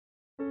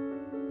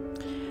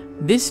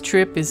This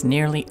trip is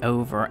nearly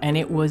over, and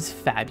it was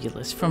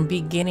fabulous from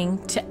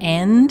beginning to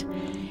end.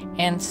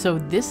 And so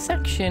this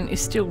section is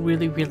still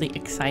really, really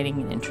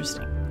exciting and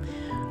interesting.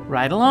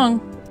 Right along.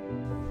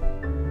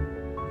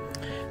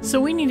 So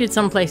we needed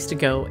someplace to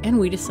go, and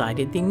we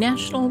decided the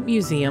National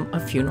Museum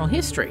of Funeral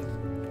History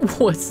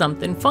was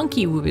something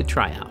funky we would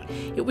try out.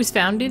 It was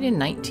founded in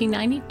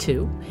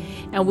 1992,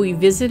 and we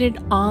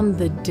visited on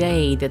the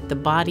day that the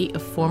body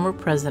of former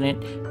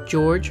President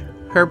George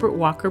Herbert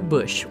Walker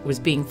Bush was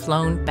being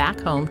flown back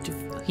home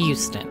to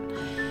Houston.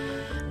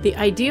 The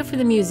idea for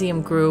the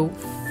museum grew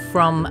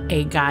from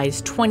a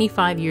guy's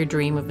 25-year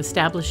dream of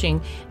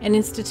establishing an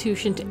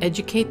institution to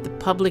educate the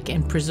public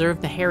and preserve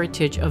the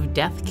heritage of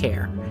death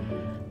care.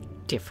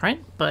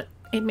 Different, but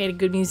it made a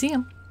good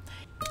museum.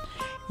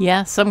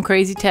 Yeah, some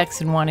crazy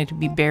Texan wanted to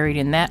be buried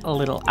in that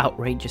little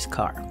outrageous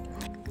car.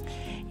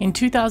 In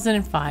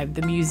 2005,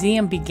 the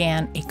museum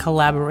began a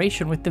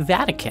collaboration with the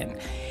Vatican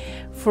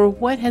for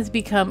what has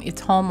become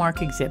its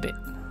hallmark exhibit,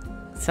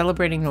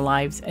 celebrating the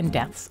lives and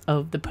deaths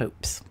of the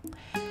popes.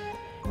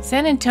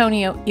 San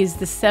Antonio is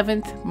the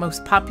 7th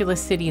most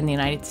populous city in the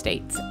United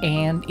States,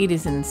 and it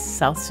is in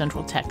south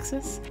central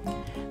Texas.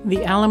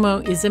 The Alamo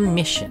is a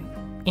mission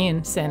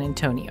in San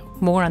Antonio.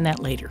 More on that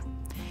later.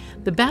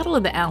 The Battle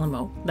of the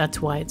Alamo,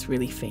 that's why it's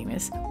really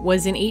famous,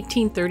 was in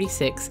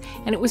 1836,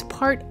 and it was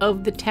part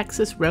of the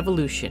Texas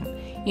Revolution,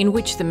 in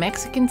which the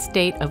Mexican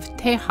state of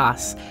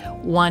Tejas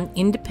won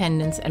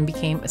independence and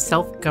became a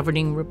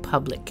self-governing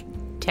republic,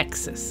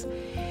 Texas.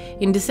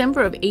 In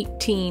December of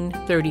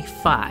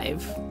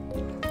 1835,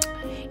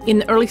 in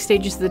the early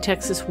stages of the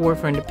Texas War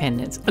for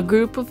Independence, a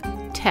group of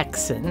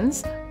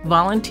Texans,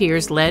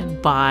 volunteers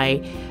led by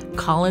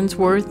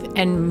Collinsworth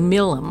and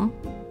Millam,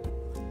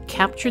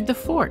 captured the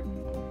fort.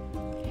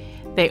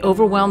 They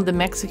overwhelmed the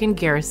Mexican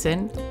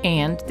garrison,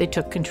 and they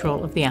took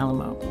control of the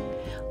Alamo.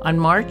 On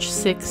March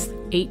 6,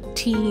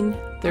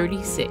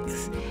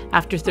 1836,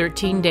 after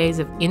 13 days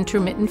of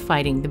intermittent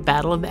fighting, the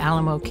Battle of the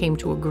Alamo came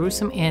to a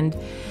gruesome end,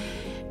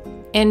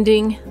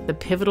 ending the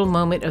pivotal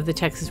moment of the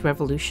Texas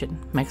Revolution.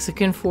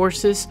 Mexican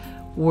forces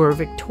were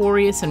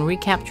victorious in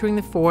recapturing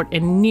the fort,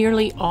 and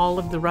nearly all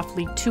of the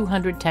roughly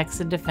 200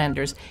 Texan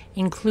defenders,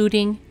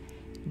 including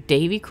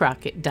Davy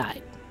Crockett,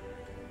 died.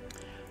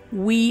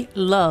 We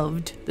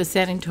loved the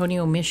San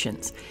Antonio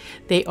missions.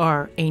 They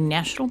are a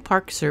National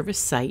Park Service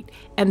site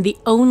and the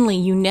only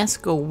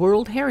UNESCO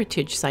World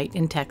Heritage Site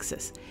in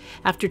Texas.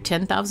 After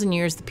 10,000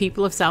 years, the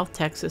people of South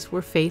Texas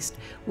were faced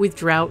with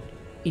drought,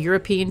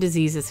 European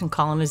diseases, and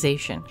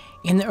colonization.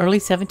 In the early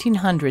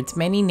 1700s,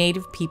 many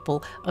native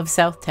people of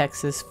South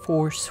Texas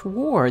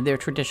forswore their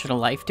traditional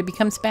life to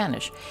become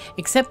Spanish,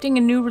 accepting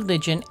a new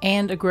religion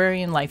and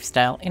agrarian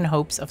lifestyle in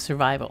hopes of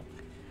survival.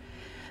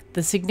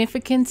 The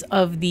significance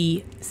of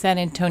the San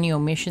Antonio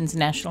Missions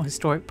National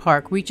Historic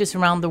Park reaches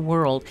around the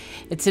world.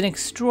 It's an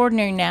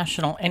extraordinary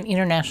national and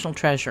international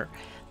treasure.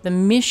 The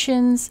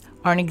missions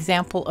are an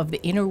example of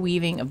the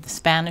interweaving of the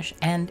Spanish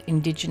and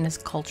indigenous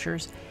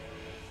cultures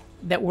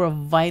that were a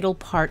vital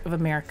part of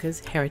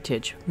America's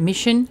heritage.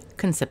 Mission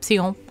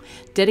Concepcion,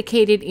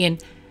 dedicated in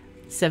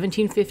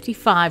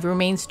 1755,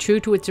 remains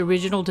true to its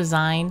original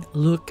design,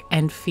 look,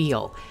 and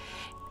feel.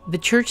 The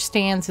church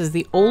stands as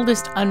the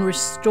oldest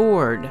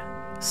unrestored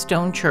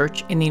stone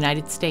church in the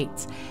United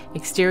States.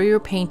 Exterior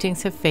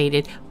paintings have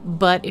faded,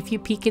 but if you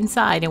peek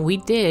inside, and we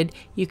did,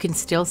 you can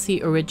still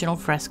see original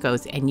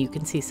frescoes, and you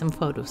can see some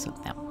photos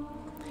of them.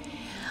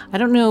 I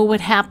don't know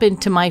what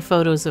happened to my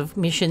photos of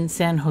Mission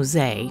San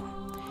Jose,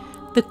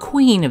 the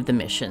queen of the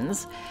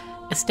missions,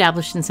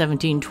 established in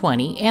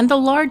 1720, and the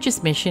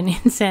largest mission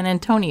in San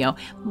Antonio,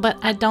 but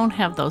I don't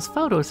have those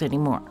photos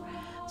anymore.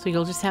 So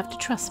you'll just have to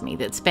trust me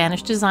that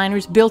Spanish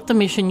designers built the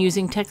mission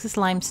using Texas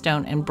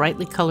limestone and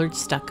brightly colored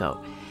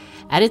stucco.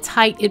 At its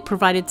height, it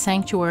provided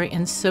sanctuary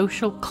and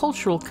social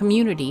cultural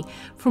community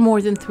for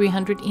more than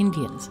 300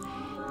 Indians.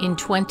 In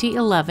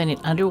 2011, it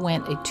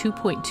underwent a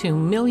 $2.2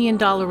 million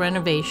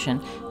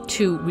renovation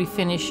to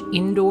refinish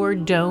indoor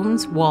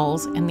domes,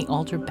 walls, and the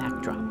altar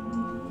backdrop.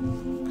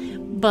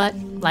 But,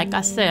 like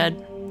I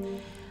said,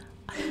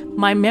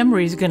 my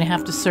memory is going to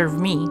have to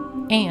serve me,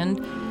 and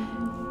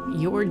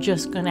you're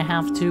just going to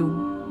have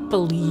to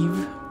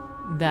believe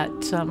that,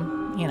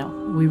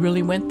 we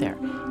really went there.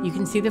 You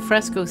can see the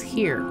frescoes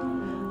here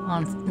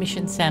on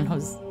Mission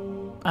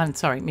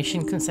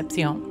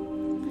Concepcion.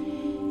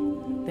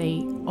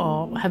 They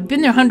all have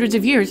been there hundreds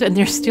of years, and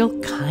they're still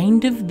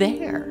kind of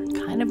there.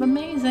 Kind of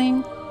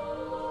amazing.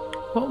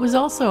 What was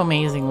also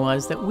amazing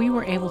was that we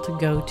were able to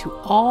go to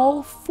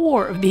all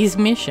 4 of these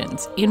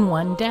missions in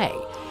one day.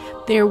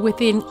 They're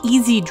within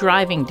easy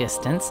driving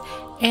distance,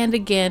 and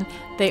again,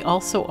 they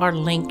also are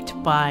linked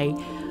by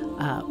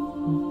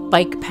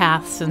bike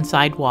paths and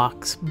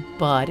sidewalks.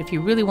 But if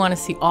you really want to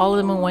see all of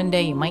them in one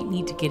day, you might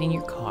need to get in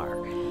your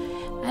car.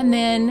 And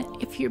then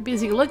if you're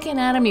busy looking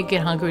at them, you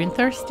get hungry and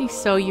thirsty,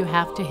 so you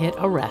have to hit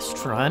a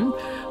restaurant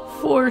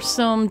for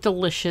some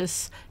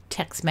delicious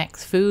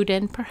Tex-Mex food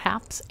and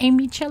perhaps a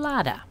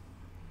michelada.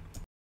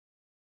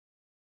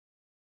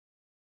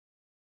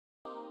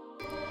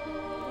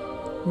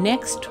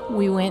 Next,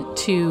 we went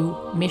to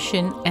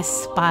Mission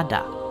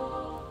Espada.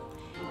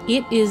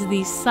 It is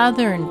the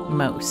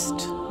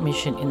southernmost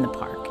mission in the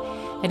park,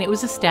 and it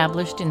was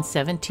established in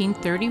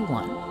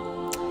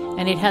 1731,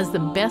 and it has the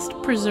best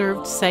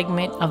preserved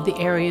segment of the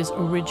area's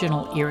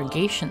original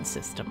irrigation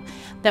system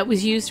that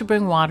was used to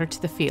bring water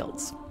to the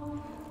fields.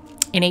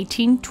 In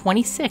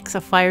 1826,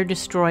 a fire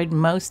destroyed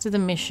most of the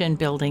mission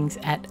buildings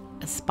at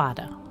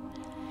Espada,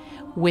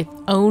 with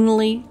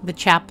only the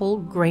chapel,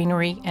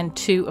 granary, and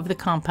 2 of the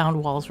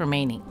compound walls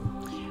remaining.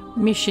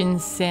 Mission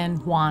San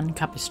Juan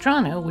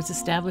Capistrano was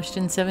established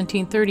in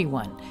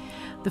 1731.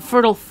 The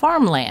fertile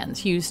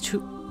farmlands used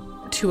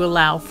to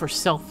allow for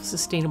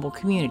self-sustainable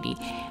community,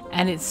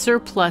 and its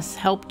surplus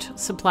helped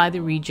supply the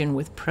region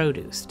with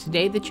produce.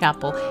 Today, the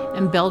chapel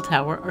and bell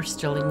tower are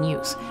still in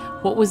use.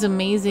 What was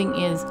amazing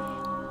is,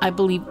 I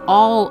believe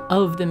all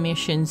of the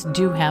missions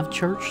do have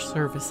church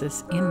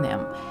services in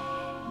them,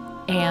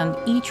 and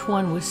each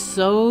one was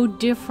so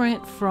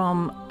different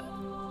from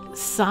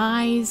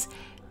size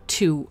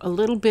to a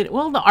little bit,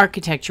 well, the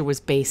architecture was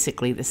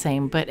basically the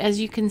same, but as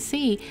you can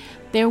see,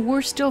 there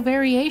were still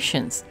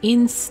variations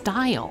in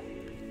style.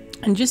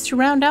 And just to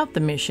round out the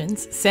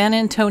missions, San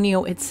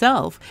Antonio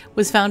itself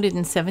was founded in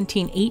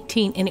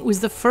 1718, and it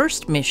was the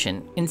first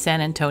mission in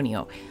San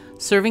Antonio,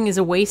 serving as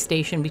a way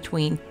station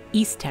between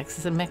East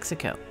Texas and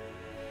Mexico.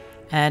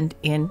 And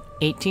in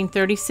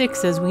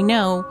 1836, as we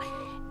know,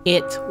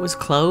 it was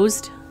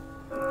closed,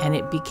 and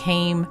it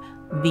became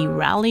the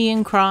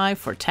rallying cry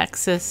for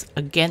Texas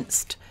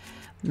against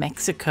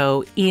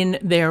Mexico in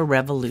their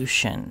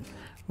revolution.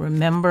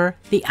 Remember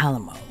the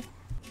Alamo.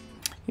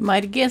 You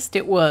might have guessed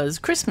it was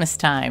Christmas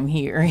time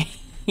here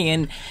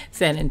in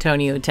San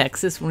Antonio,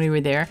 Texas, when we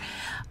were there.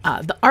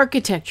 The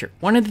architecture,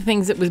 one of the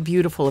things that was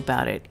beautiful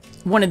about it,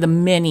 one of the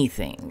many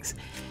things,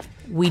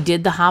 we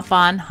did the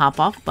hop-on,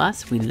 hop-off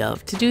bus. We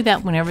love to do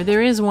that whenever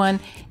there is one.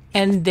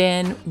 And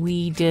then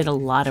we did a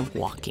lot of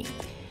walking.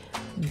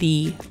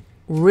 The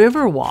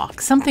river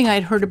walk, something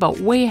I'd heard about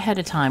way ahead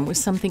of time,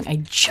 was something I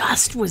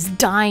just was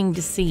dying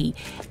to see.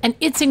 And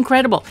it's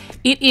incredible.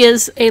 It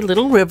is a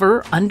little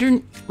river under,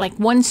 like,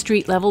 one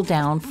street level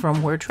down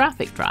from where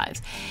traffic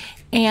drives.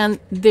 And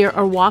there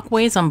are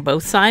walkways on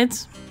both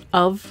sides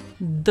of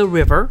the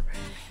river,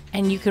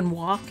 and you can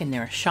walk, and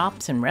there are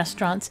shops and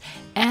restaurants.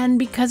 And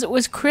because it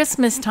was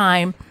Christmas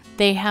time,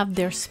 they have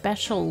their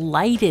special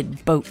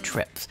lighted boat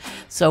trips.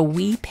 So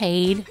we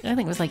paid, I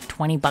think it was like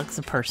 $20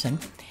 a person.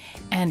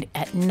 And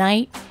at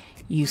night,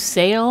 you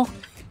sail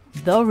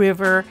the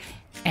river,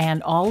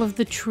 and all of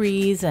the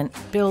trees and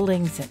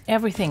buildings and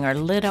everything are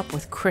lit up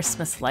with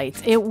Christmas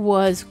lights. It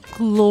was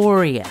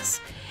glorious.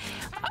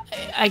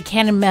 I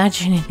can't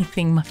imagine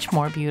anything much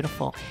more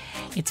beautiful.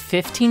 It's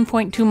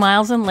 15.2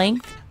 miles in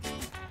length,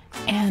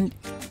 and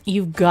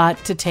you've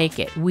got to take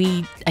it.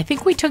 I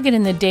think we took it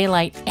in the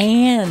daylight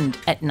and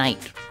at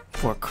night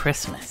for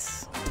Christmas.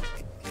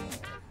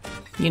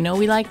 You know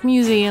we like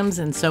museums,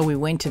 and so we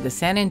went to the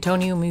San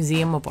Antonio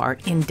Museum of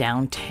Art in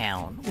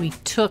downtown. We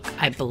took,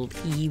 I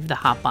believe, the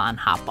hop-on,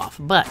 hop-off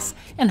bus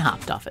and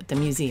hopped off at the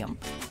museum.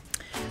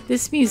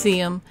 This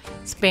museum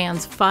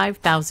spans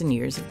 5,000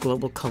 years of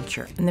global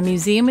culture, and the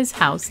museum is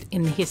housed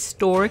in the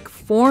historic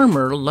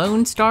former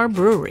Lone Star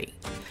Brewery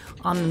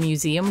on the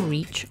museum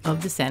reach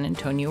of the San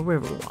Antonio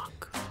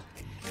Riverwalk.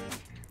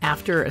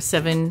 After a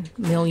 $7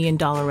 million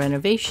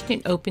renovation,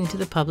 it opened to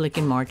the public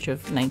in March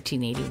of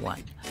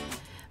 1981.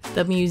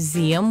 The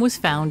museum was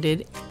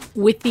founded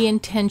with the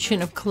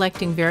intention of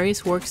collecting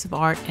various works of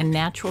art and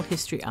natural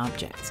history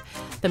objects.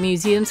 The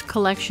museum's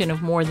collection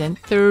of more than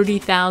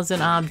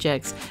 30,000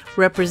 objects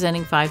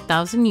representing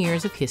 5,000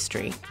 years of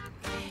history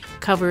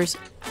covers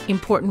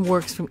important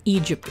works from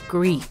Egypt,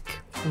 Greek,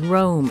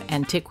 Rome,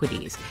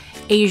 antiquities,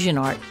 Asian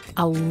art,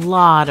 a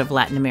lot of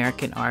Latin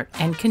American art,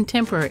 and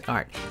contemporary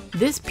art.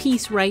 This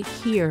piece right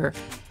here,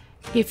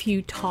 if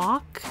you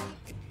talk,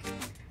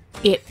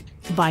 it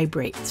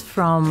vibrates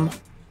from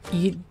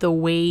the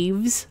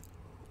waves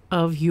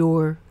of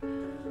your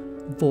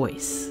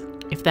voice.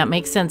 If that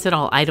makes sense at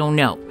all, I don't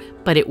know.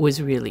 But it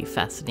was really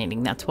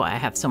fascinating. That's why I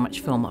have so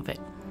much film of it.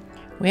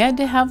 We had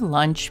to have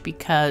lunch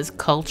because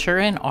culture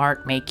and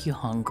art make you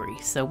hungry.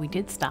 So we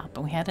did stop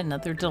and we had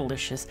another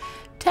delicious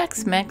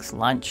Tex-Mex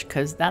lunch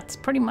because that's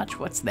pretty much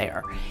what's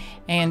there.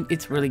 And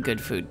it's really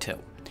good food too.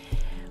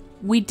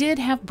 We did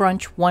have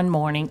brunch one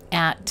morning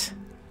at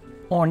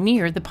or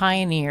near the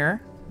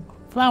Pioneer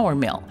Flour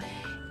Mill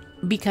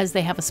because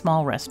they have a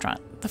small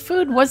restaurant. The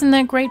food wasn't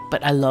that great,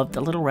 but I loved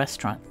the little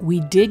restaurant. We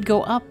did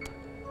go up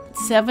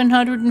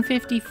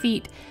 750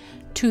 feet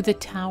to the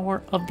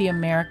Tower of the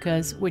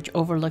Americas, which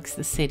overlooks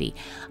the city.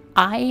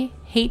 I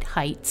hate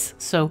heights,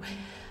 so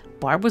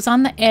Barb was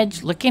on the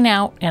edge looking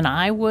out, and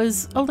I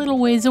was a little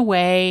ways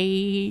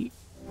away.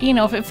 You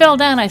know, if it fell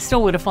down, I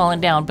still would have fallen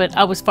down, but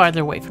I was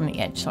farther away from the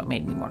edge, so it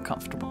made me more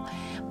comfortable.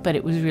 But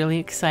it was really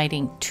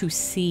exciting to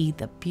see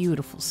the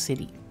beautiful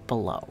city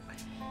below.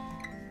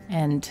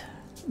 And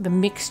the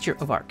mixture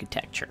of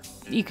architecture.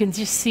 You can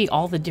just see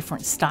all the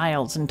different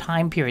styles and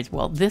time periods.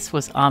 Well, this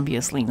was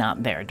obviously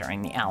not there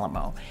during the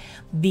Alamo.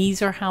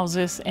 These are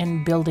houses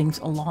and buildings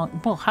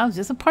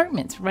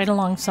apartments right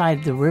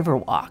alongside the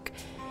Riverwalk.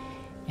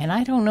 And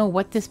I don't know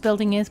what this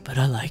building is, but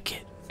I like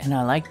it. And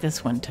I like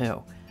this one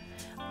too.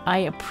 I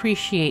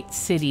appreciate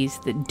cities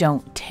that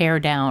don't tear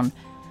down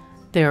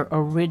their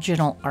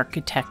original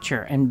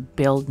architecture and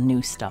build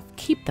new stuff.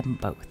 Keep them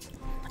both.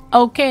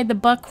 Okay, the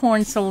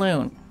Buckhorn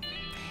Saloon.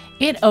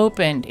 It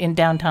opened in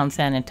downtown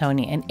San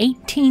Antonio in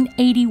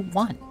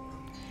 1881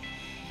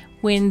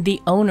 when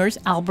the owners,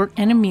 Albert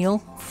and Emile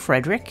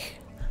Frederick,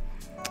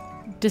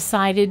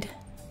 decided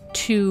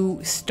to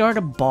start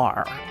a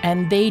bar.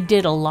 And they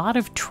did a lot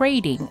of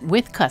trading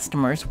with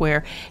customers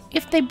where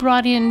if they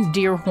brought in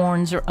deer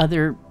horns or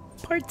other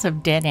parts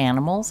of dead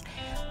animals,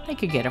 they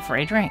could get a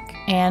free drink.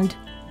 And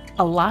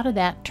a lot of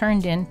that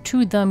turned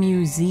into the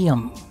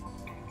museum.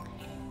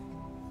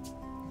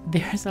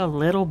 There's a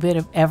little bit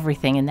of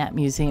everything in that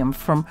museum,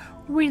 from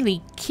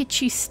really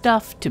kitschy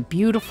stuff to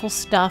beautiful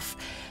stuff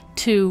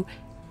to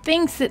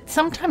things that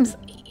sometimes,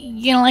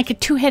 like a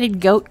two-headed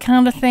goat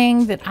kind of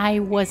thing that I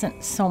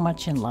wasn't so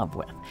much in love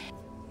with.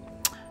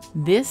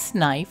 This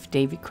knife,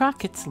 Davy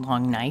Crockett's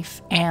long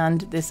knife,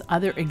 and this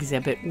other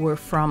exhibit were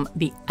from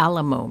the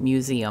Alamo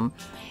Museum,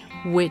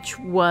 which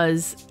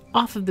was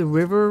off of the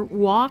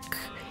Riverwalk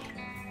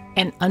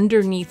and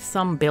underneath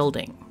some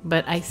building.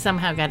 But I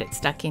somehow got it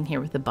stuck in here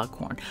with the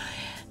Buckhorn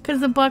because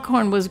the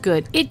Buckhorn was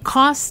good. It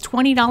costs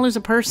 $20 a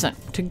person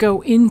to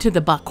go into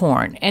the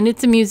Buckhorn, and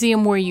it's a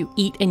museum where you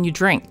eat and you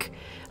drink.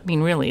 I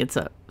mean, really, it's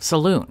a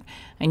saloon,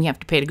 and you have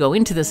to pay to go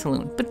into the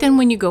saloon. But then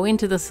when you go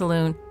into the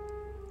saloon,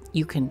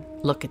 you can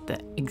look at the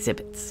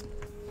exhibits.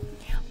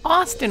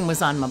 Austin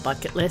was on my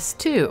bucket list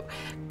too,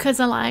 because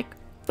I like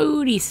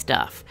foodie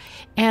stuff.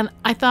 And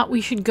I thought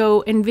we should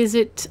go and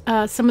visit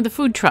some of the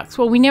food trucks.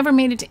 Well, we never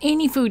made it to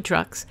any food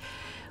trucks,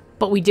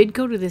 but we did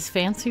go to this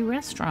fancy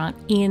restaurant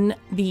in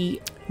the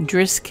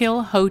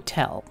Driscoll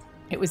Hotel.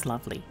 It was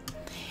lovely.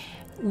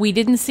 We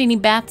didn't see any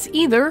bats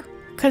either,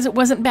 because it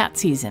wasn't bat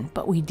season,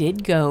 but we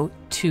did go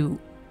to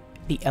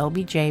the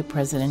LBJ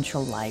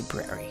Presidential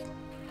Library.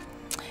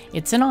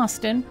 It's in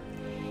Austin,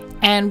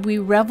 and we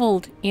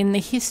reveled in the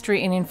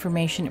history and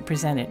information it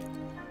presented.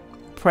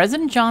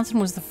 President Johnson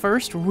was the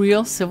first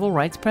real civil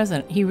rights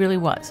president. He really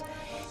was.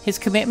 His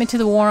commitment to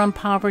the war on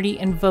poverty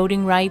and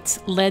voting rights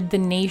led the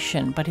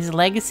nation, but his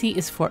legacy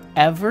is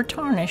forever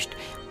tarnished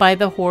by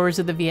the horrors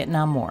of the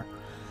Vietnam War.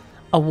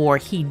 A war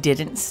he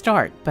didn't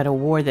start, but a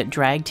war that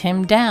dragged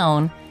him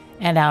down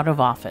and out of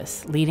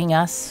office, leading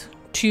us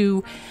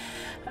to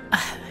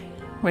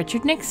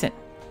Richard Nixon.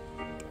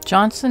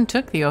 Johnson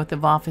took the oath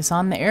of office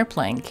on the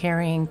airplane,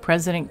 carrying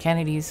President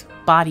Kennedy's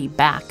body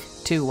back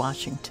to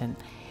Washington.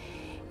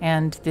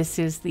 And this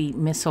is the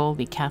missal,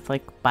 the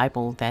Catholic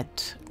Bible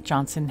that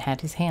Johnson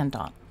had his hand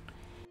on.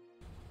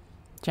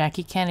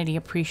 Jackie Kennedy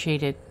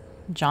appreciated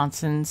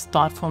Johnson's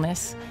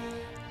thoughtfulness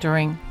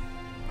during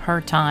her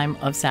time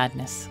of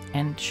sadness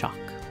and shock.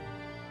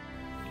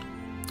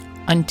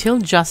 Until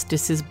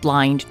justice is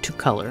blind to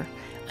color,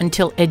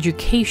 until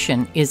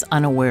education is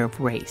unaware of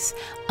race,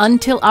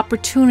 until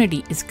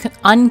opportunity is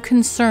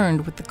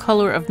unconcerned with the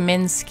color of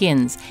men's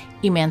skins,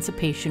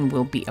 emancipation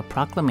will be a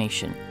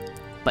proclamation,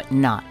 but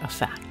not a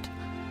fact.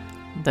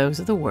 Those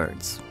are the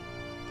words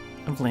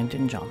of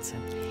Lyndon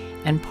Johnson,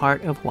 and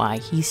part of why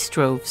he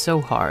strove so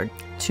hard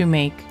to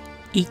make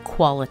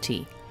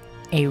equality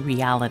a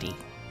reality.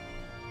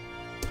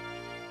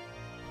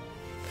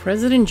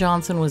 President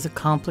Johnson was a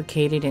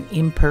complicated and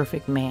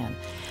imperfect man,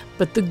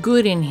 but the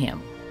good in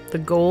him, the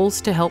goals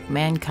to help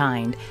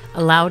mankind,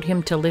 allowed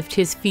him to lift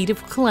his feet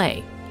of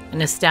clay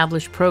and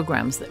establish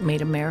programs that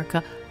made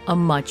America a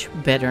much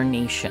better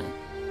nation.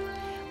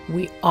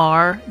 We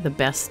are the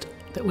best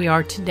that we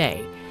are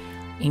today,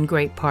 in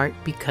great part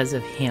because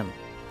of him.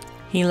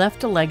 He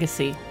left a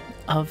legacy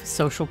of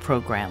social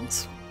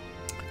programs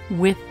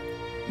with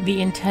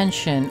the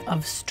intention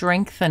of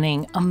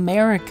strengthening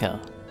America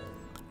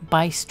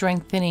by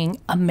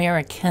strengthening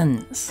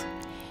Americans,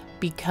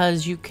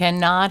 because you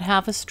cannot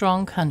have a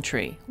strong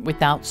country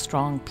without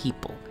strong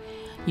people.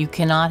 You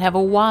cannot have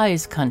a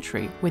wise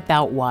country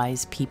without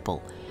wise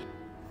people.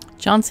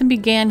 Johnson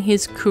began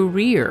his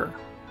career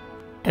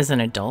as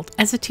an adult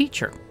as a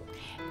teacher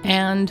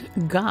and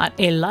got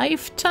a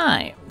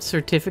lifetime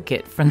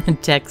certificate from the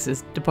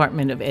Texas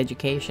Department of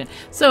Education.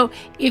 So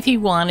if he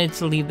wanted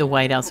to leave the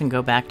White House and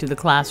go back to the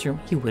classroom,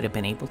 he would have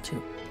been able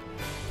to.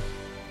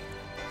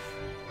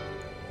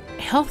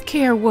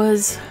 Healthcare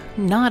was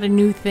not a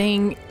new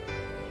thing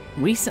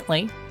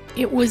recently.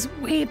 It was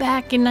way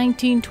back in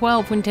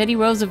 1912 when Teddy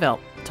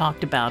Roosevelt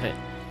talked about it.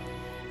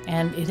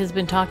 And it has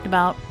been talked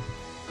about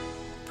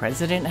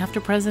president after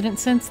president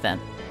since then.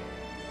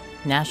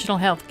 National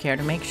health care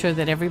to make sure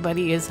that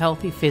everybody is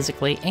healthy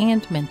physically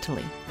and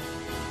mentally.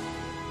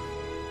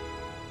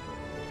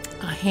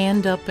 A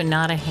hand up and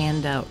not a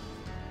handout.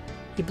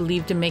 He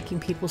believed in making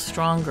people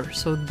stronger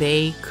so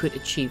they could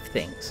achieve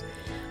things.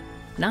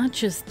 Not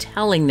just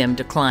telling them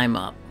to climb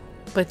up,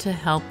 but to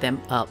help them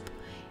up.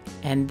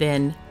 And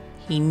then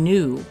he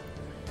knew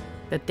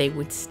that they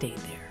would stay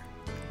there,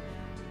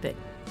 that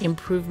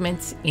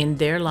improvements in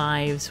their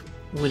lives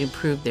would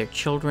improve their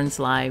children's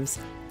lives,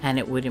 and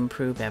it would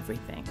improve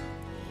everything.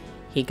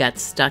 He got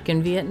stuck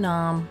in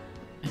Vietnam,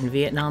 and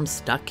Vietnam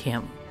stuck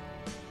him.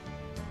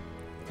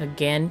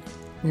 Again,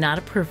 not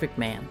a perfect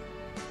man,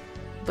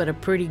 but a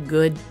pretty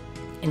good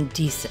and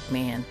decent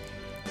man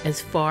as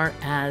far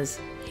as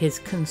his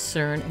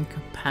concern and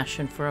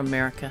compassion for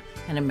America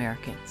and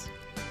Americans.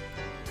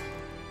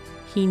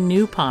 He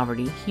knew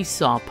poverty. He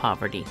saw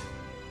poverty.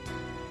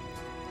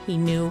 He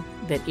knew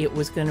that it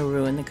was going to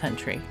ruin the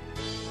country.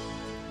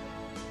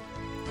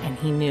 And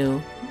he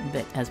knew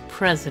that as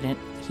president,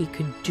 he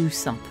could do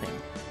something.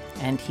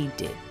 And he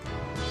did.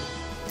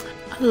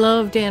 I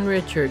love Dan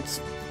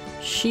Richards.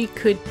 She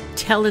could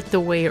tell it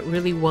the way it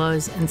really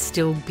was and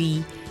still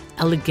be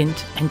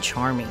elegant and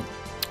charming.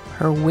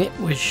 Her wit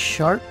was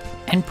sharp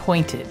and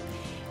pointed.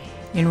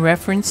 In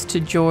reference to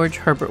George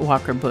Herbert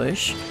Walker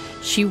Bush,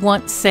 she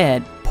once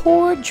said,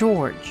 "Poor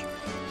George,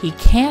 he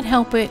can't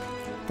help it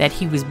that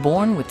he was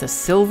born with a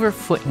silver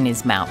foot in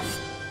his mouth."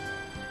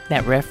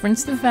 That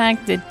referenced the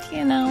fact that,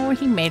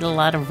 he made a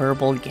lot of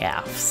verbal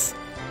gaffes.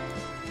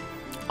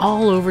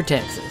 All over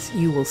Texas,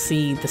 you will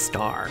see the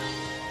star.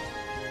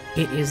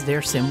 It is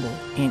their symbol,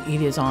 and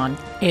it is on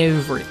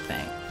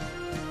everything.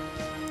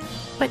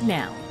 But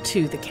now,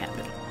 to the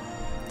capital.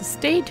 The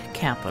state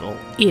capital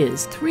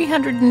is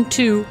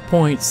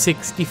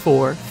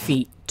 302.64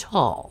 feet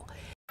tall.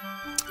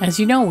 As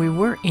you know, we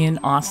were in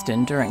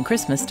Austin during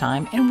Christmas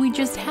time, and we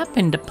just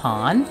happened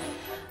upon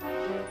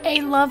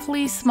a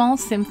lovely small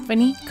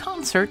symphony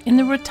concert in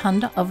the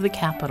rotunda of the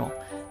Capitol.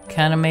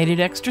 Kind of made it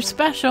extra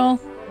special.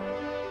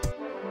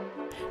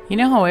 You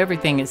know how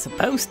everything is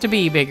supposed to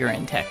be bigger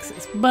in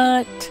Texas,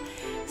 but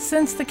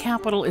since the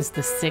Capitol is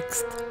the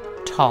 6th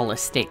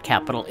tallest state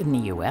capital in the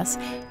U.S.,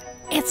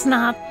 it's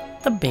not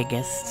the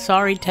biggest.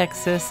 Sorry,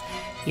 Texas,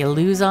 you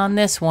lose on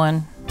this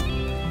one.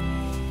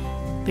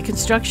 The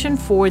construction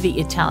for the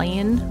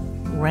Italian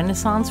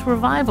Renaissance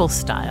Revival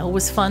style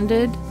was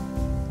funded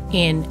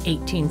in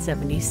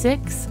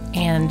 1876,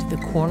 and the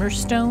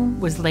cornerstone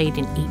was laid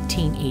in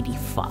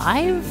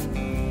 1885,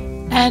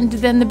 and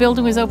then the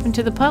building was opened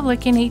to the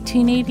public in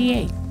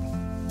 1888.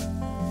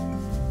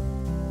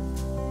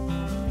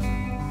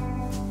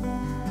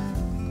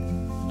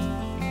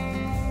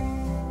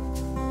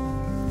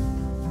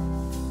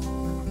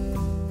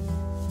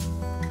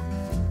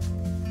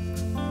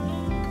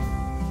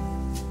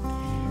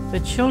 The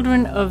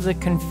Children of the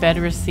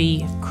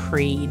Confederacy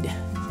Creed.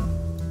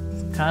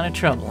 It's kind of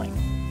troubling.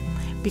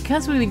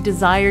 Because we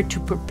desire to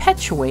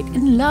perpetuate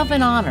in love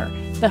and honor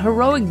the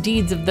heroic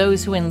deeds of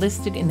those who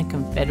enlisted in the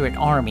Confederate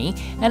Army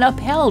and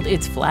upheld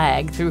its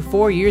flag through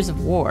 4 years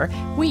of war,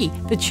 we,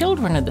 the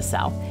children of the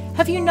South,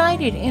 have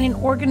united in an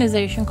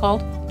organization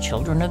called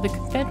Children of the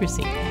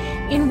Confederacy,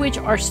 in which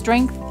our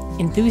strength,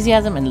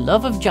 enthusiasm, and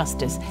love of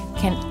justice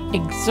can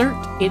exert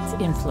its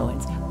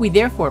influence. We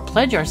therefore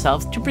pledge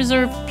ourselves to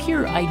preserve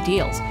pure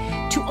ideals,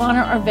 to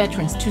honor our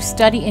veterans, to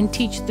study and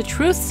teach the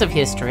truths of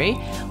history,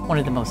 one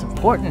of the most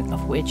important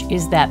of which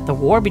is that the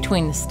war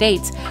between the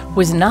states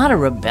was not a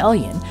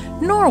rebellion,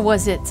 nor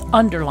was its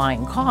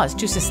underlying cause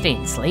to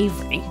sustain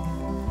slavery.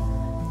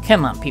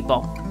 Come on,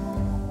 people.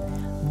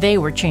 They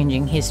were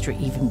changing history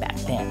even back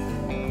then.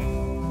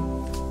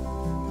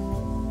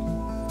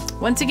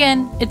 Once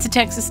again, it's a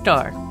Texas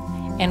star,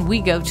 and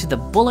we go to the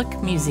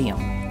Bullock Museum.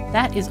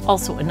 That is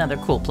also another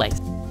cool place.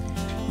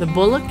 The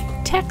Bullock,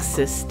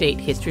 Texas State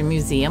History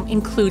Museum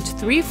includes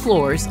 3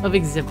 floors of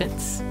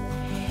exhibits,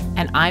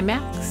 an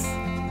IMAX,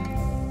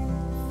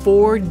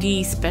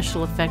 4D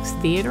special effects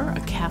theater,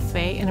 a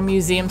cafe, and a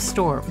museum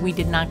store. We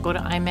did not go to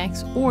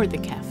IMAX or the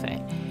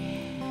cafe.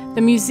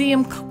 The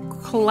museum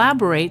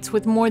collaborates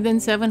with more than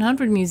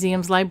 700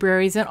 museums,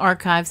 libraries, and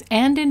archives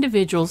and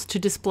individuals to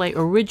display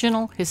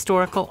original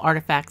historical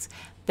artifacts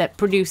that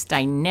produce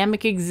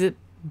dynamic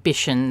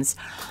exhibitions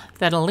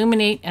that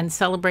illuminate and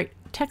celebrate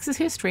Texas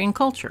history and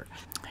culture.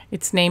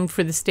 It's named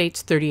for the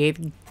state's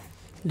 38th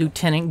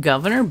Lieutenant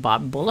Governor,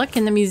 Bob Bullock,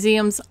 and the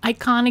museum's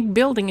iconic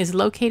building is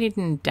located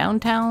in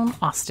downtown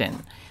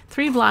Austin,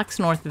 3 blocks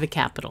north of the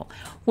Capitol.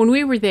 When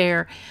we were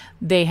there,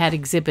 they had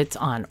exhibits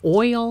on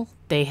oil.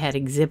 They had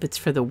exhibits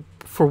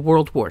for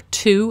World War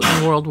II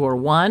and World War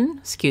I.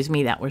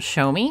 That was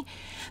Show Me.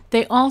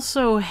 They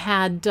also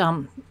had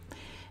a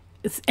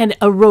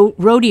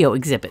rodeo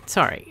exhibit,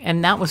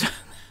 and that was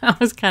that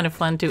was kind of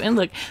fun too. And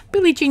look,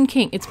 Billie Jean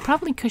King, it's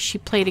probably because she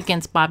played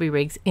against Bobby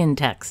Riggs in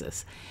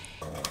Texas.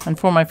 And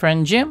for my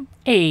friend Jim,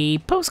 a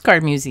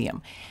postcard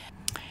museum.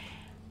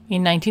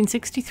 In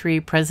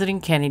 1963,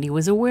 President Kennedy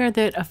was aware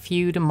that a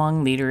feud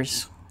among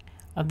leaders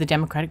of the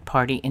Democratic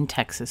Party in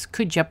Texas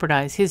could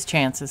jeopardize his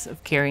chances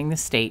of carrying the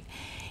state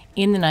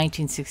in the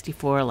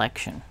 1964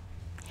 election.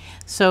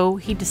 So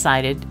he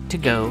decided to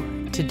go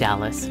to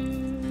Dallas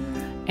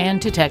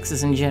and to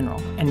Texas in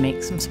general and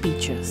make some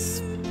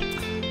speeches.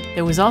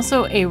 There was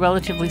also a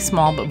relatively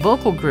small but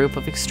vocal group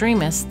of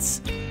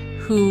extremists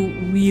who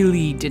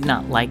really did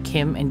not like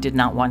him and did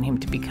not want him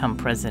to become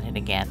president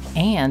again.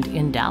 And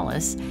in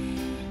Dallas,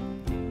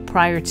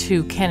 prior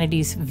to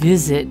Kennedy's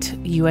visit,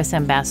 U.S.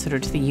 Ambassador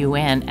to the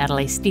UN,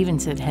 Adlai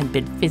Stevenson, had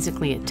been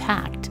physically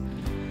attacked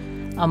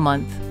a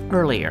month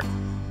earlier.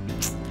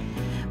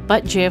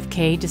 But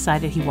JFK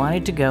decided he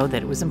wanted to go,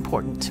 that it was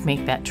important to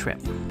make that trip.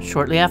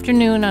 Shortly after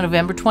noon on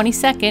November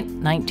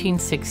 22nd,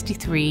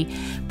 1963,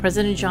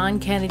 President John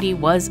Kennedy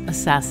was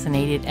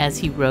assassinated as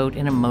he rode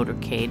in a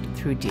motorcade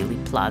through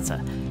Dealey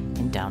Plaza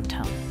in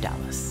downtown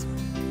Dallas.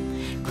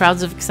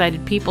 Crowds of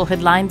excited people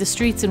had lined the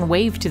streets and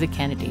waved to the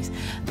Kennedys.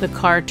 The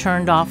car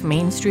turned off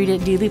Main Street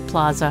at Dealey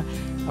Plaza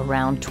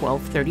around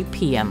 12:30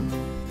 p.m.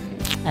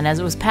 And as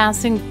it was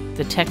passing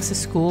the Texas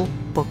School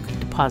Book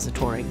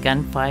Depository,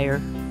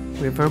 gunfire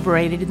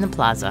reverberated in the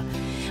plaza.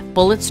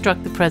 Bullets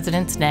struck the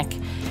president's neck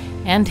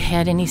and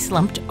head, and he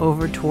slumped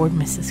over toward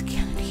Mrs.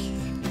 Kennedy.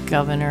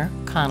 Governor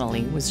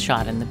Connolly was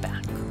shot in the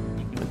back.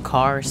 The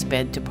car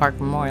sped to Park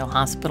Memorial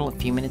Hospital a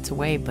few minutes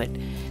away, but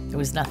there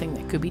was nothing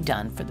that could be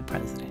done for the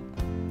president.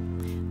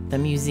 The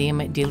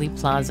museum at Dealey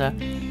Plaza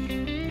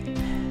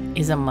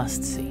is a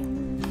must-see.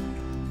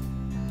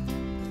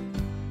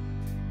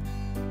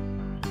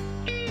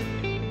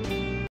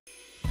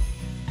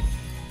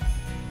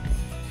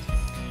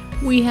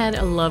 We had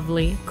a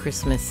lovely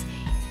Christmas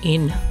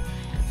in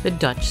the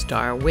Dutch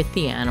Star with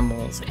the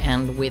animals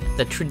and with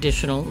the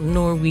traditional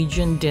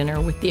Norwegian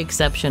dinner, with the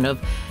exception of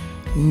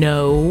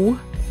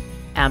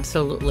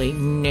absolutely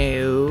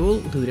no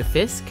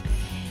lutefisk.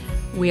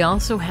 We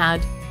also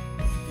had,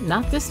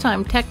 not this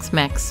time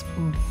Tex-Mex,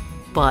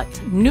 but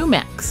New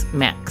Mex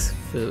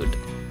food,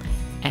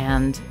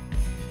 and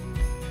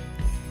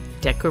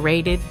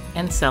decorated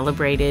and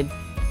celebrated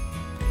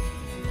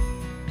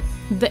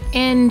the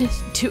end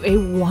to a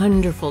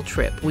wonderful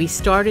trip. We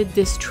started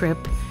this trip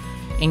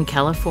in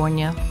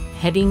California,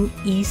 heading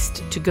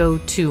east to go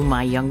to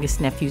my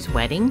youngest nephew's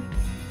wedding.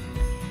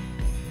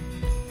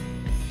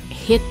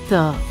 Hit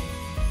the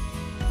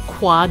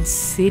Quad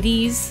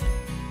Cities,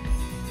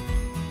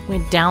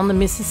 went down the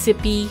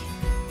Mississippi,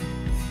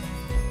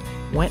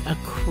 went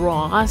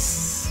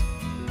across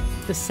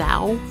the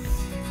South,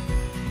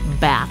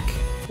 back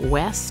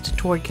west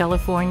toward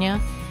California,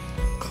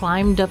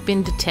 climbed up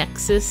into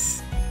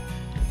Texas,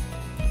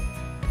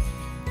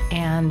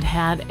 and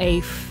had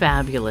a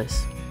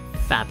fabulous,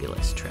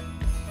 fabulous trip.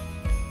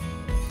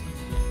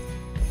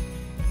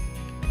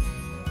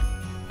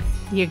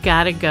 You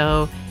gotta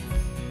go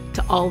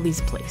to all these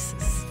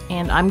places.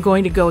 And I'm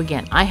going to go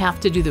again. I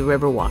have to do the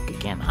river walk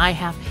again. I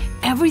have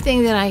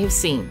everything that I have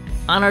seen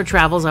on our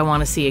travels I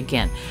want to see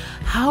again.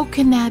 How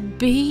can that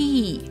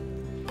be?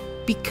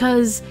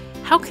 Because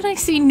how can I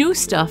see new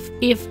stuff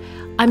if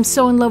I'm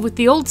so in love with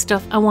the old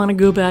stuff I want to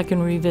go back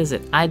and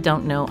revisit? I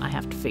don't know. I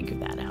have to figure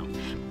that out.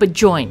 But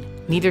join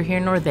Neither Here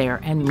Nor There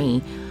and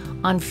me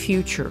on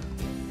future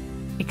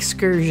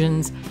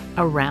excursions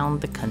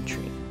around the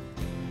country.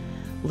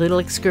 Little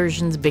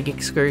excursions, big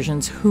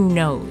excursions, who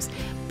knows?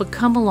 But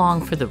come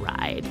along for the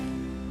ride.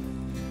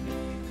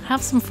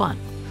 Have some fun.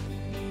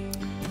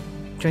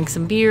 Drink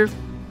some beer,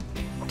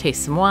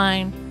 taste some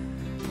wine,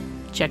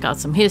 check out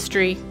some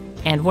history,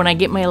 and when I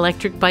get my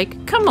electric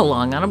bike, come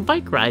along on a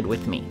bike ride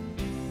with me.